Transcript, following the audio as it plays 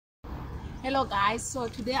Hello guys, so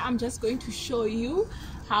today I'm just going to show you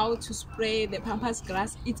how to spray the pampas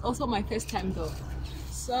grass. It's also my first time though.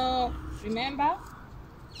 So remember,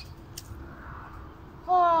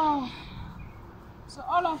 so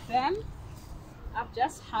all of them I've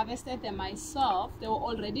just harvested them myself. They were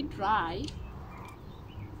already dry,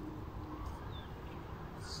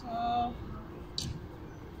 so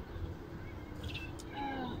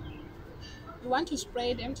you want to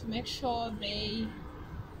spray them to make sure they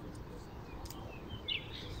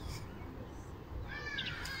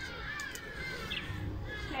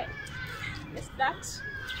let's start.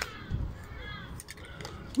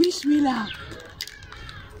 Wish me luck.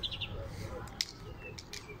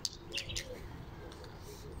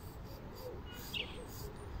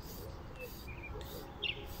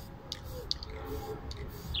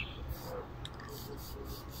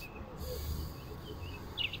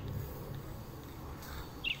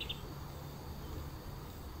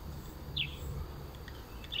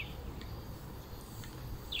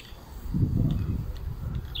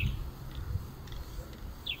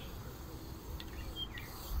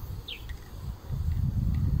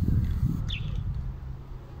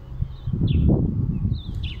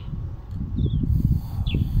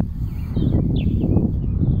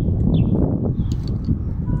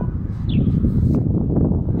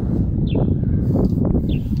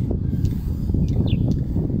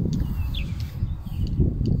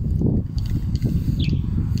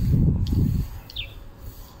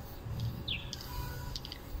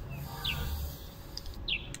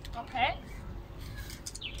 Okay,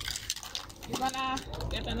 you're gonna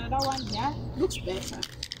get another one here. Looks better.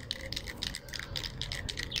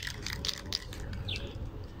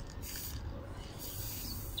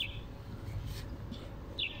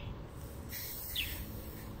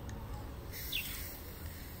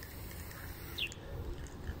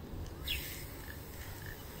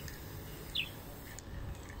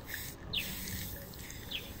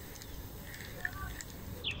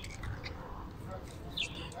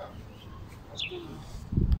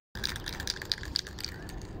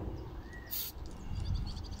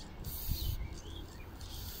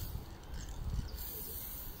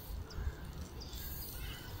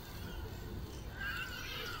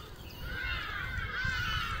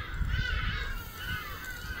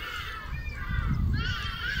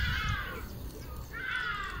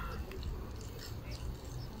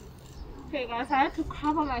 Okay guys, I had to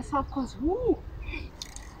cover myself because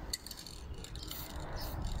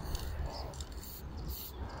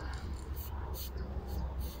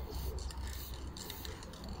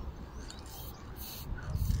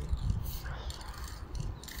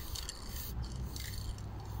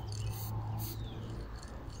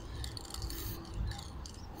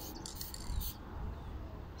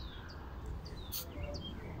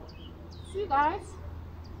see guys,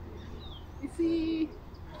 you see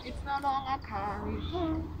it's no longer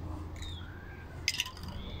carried.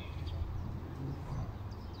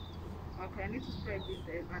 Okay, I need to spray this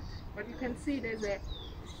there, but you can see there's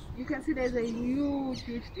a huge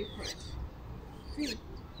difference. See,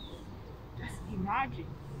 just imagine.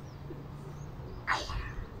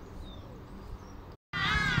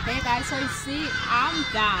 Hey guys, so you see I'm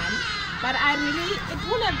done, but it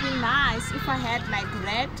would have been nice if I had like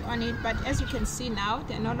red on it, but as you can see now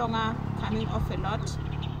they're no longer coming off a lot.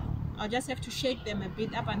 I'll just have to shake them a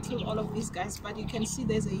bit up until all of these guys, but you can see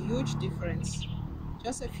there's a huge difference.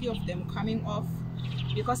 Just a few of them coming off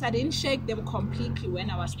because I didn't shake them completely when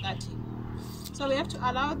I was starting. So we have to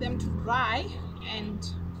allow them to dry and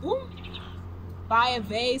boom, buy a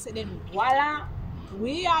vase, and then voila,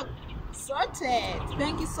 we are sorted.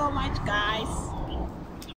 Thank you so much guys.